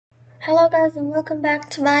Hello guys and welcome back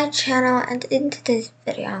to my channel, and in today's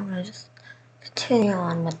video I'm going to just continue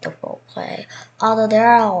on with the roleplay. Although there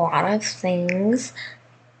are a lot of things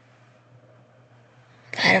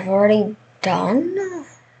that I've already done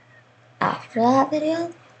after that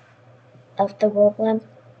video of the roleplay.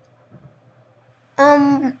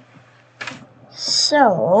 So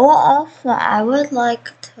also I would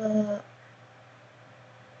like to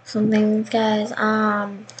something guys,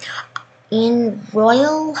 in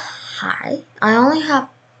Royale High I only have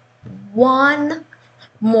one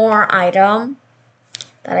more item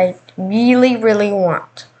that I really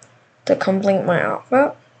want to complete my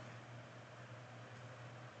outfit.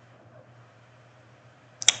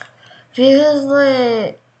 Because,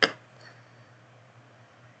 like,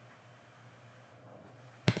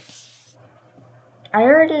 I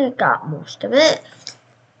already got most of it.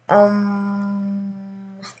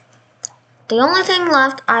 The only thing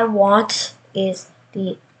left I want is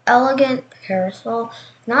the elegant parasol.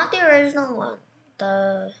 Not the original one,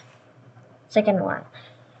 the second one.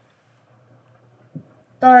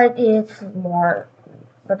 But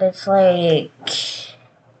it's like,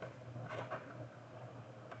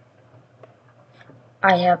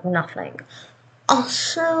 I have nothing.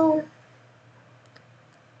 Also,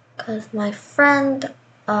 because my friend,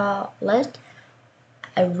 Liz,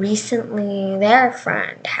 their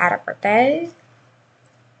friend had a birthday,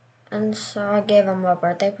 and so I gave him a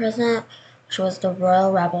birthday present, which was the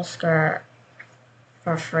Royal Rebel skirt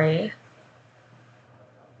for free.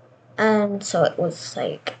 And so it was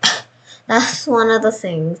like, that's one of the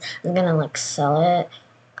things. I'm gonna like sell it,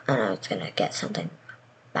 and I was gonna get something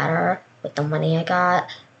better with the money I got,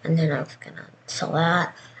 and then I was gonna sell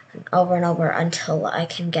that and over until I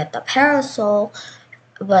can get the parasol.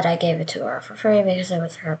 But I gave it to her for free because it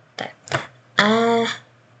was her birthday.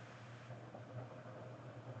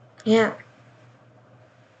 Yeah.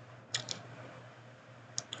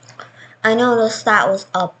 I noticed that was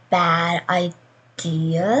a bad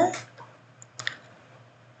idea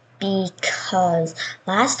because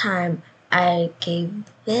last time I gave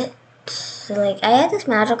it, like, I had this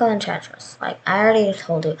magical enchantress. Like, I already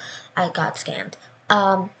told you, I got scammed.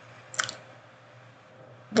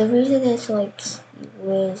 The reason is, like, it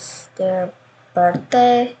was their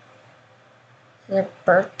birthday,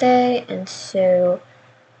 and so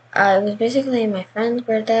it was basically my friend's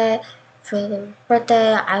birthday. For the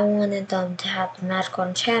birthday, I wanted them to have the magical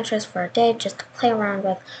enchantress for a day just to play around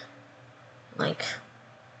with. Like,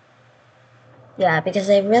 yeah, because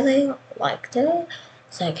they really liked it.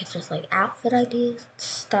 So I could just, like, outfit ideas and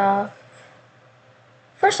stuff.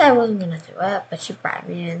 First, I wasn't gonna do it, but she bribed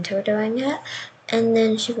me into doing it. And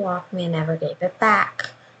then she blocked me and never gave it back.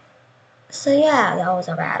 So yeah, that was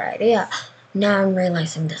a bad idea. Now I'm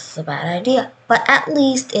realizing this is a bad idea. But at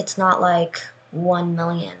least it's not like 1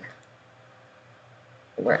 million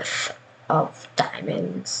worth of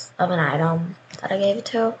diamonds of an item that I gave it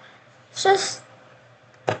to. It's just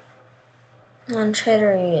on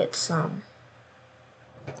Tradery, it's I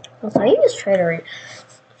use Tradery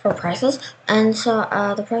for prices, and so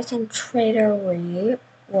the price on Tradery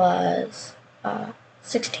was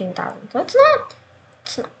 16,000. So it's not.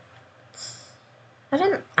 I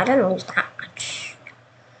didn't lose that much,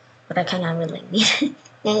 but I kind of really needed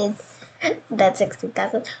that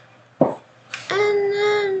 16,000. And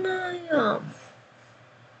then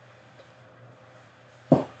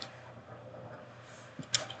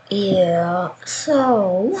yeah,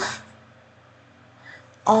 so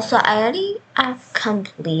also I've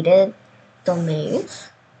completed the maze.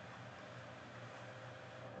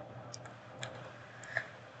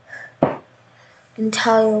 I can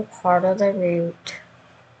tell you part of the route.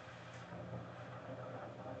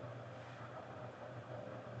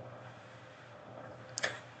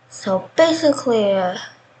 So basically,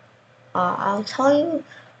 I'll tell you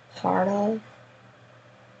part of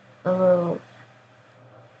the route.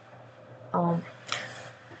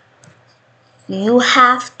 You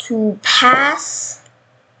have to pass,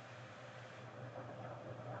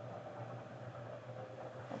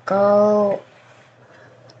 the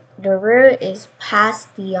route is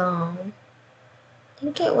past the, I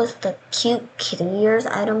think it was the cute kitty ears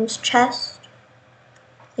items chest.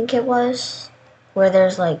 I think it was, where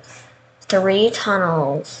there's like 3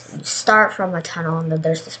 tunnels. You start from a tunnel and then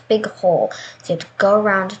there's this big hole. So you have to go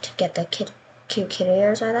around to get the cute kitty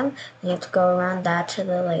ears item. And you have to go around that to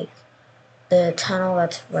the tunnel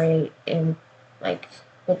that's right in, like,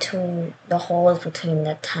 between the holes between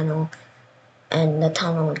the tunnel and the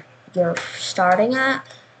tunnel you're starting at.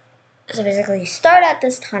 So basically, you start at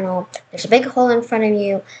this tunnel, there's a big hole in front of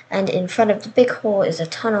you, and in front of the big hole is a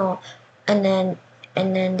tunnel, and then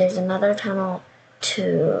there's another tunnel,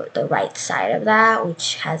 to the right side of that,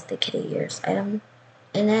 which has the kitty ears item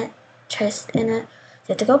in it, chest in it. You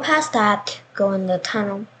have to go past that, go in the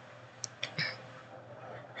tunnel,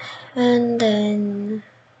 and then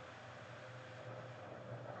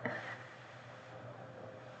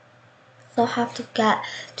you'll have to get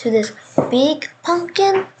to this big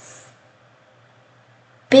pumpkin,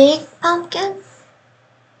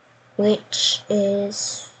 which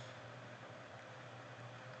is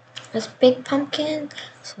this big pumpkin.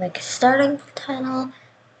 So like starting the tunnel,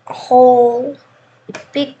 a hole, a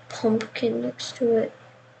big pumpkin next to it,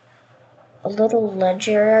 a little ledge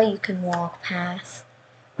area you can walk past,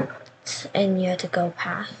 and you have to go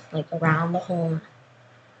past, like around the hole,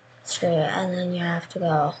 straight, and then you have to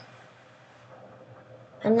go.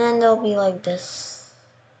 And then there'll be like this,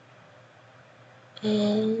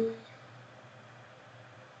 and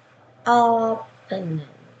up, and then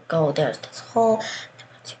go, there's this hole.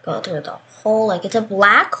 Once you go through the hole, like it's a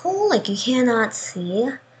black hole, like you cannot see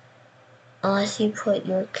unless you put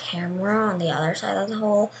your camera on the other side of the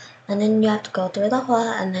hole, and then you have to go through the hole,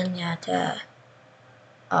 and then you have to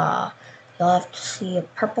you'll have to see a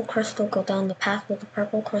purple crystal, go down the path with the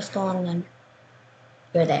purple crystal, and then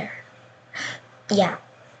you're there. Yeah,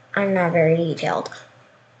 I'm not very detailed.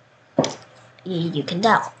 You can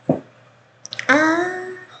tell.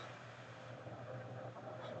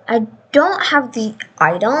 I don't have the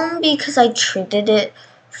item because I traded it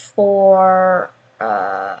for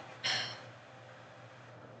the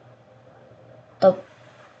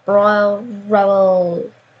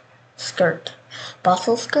Royale skirt,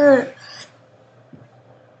 bustle skirt,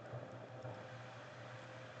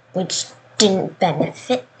 which didn't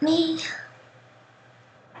benefit me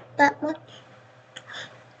that much.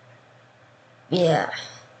 Yeah.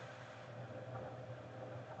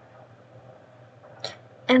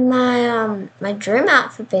 And my dream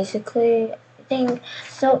outfit basically, I think,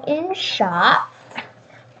 so in shop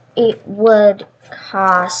it would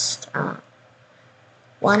cost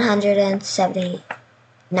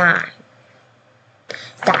 179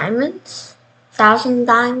 diamonds,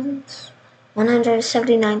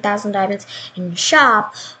 179,000 diamonds in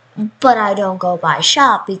shop, but I don't go by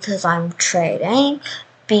shop because I'm trading,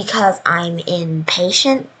 because I'm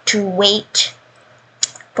impatient to wait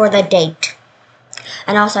for the date.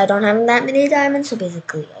 And also I don't have that many diamonds, so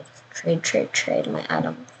basically I just trade my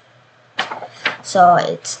items. So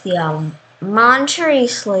it's the Monterey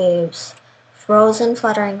sleeves, frozen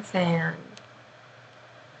fluttering fan,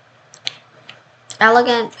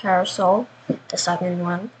 elegant parasol, the second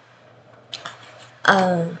one,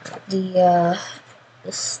 the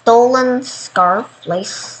stolen scarf,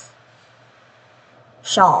 lace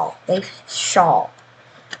shawl,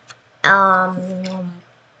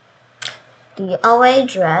 the OA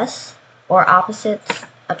dress, or opposites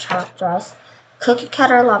attract dress, cookie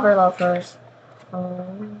cutter lover loafers,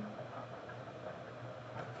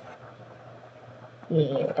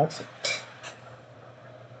 yeah, that's it.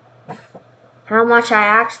 How much I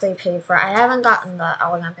actually paid for it, I haven't gotten the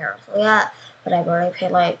elegant parasol yet, but I've already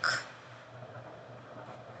paid like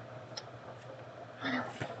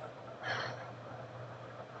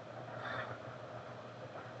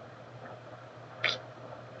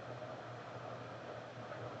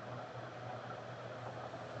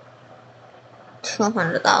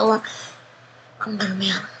 $200. I'm gonna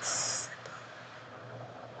be honest.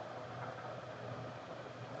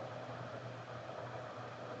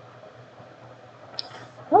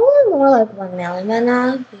 Probably more like 1 million by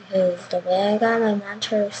now, because the way I got my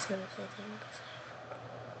Monterey sleeves, I think,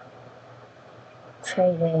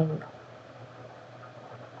 trading.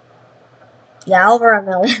 Yeah, over 1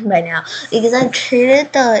 million by now, because I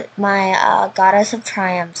traded my Goddess of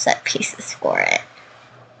Triumph set pieces for it.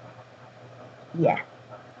 Yeah.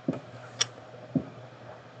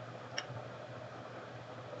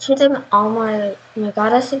 Traded all my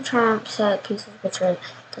Goddess of Triumph set pieces, which are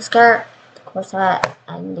the skirt, the corset,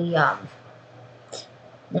 and the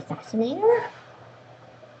fascinator.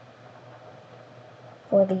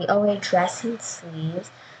 For the OA dress and sleeves.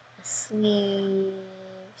 The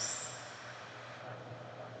sleeves,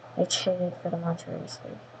 I traded for the Monterey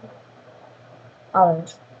sleeve.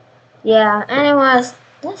 Others. Yeah, anyways,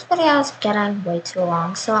 this video is getting way too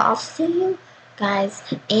long, so I'll see you guys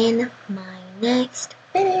in my next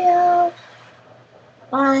video.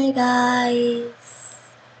 Bye, guys.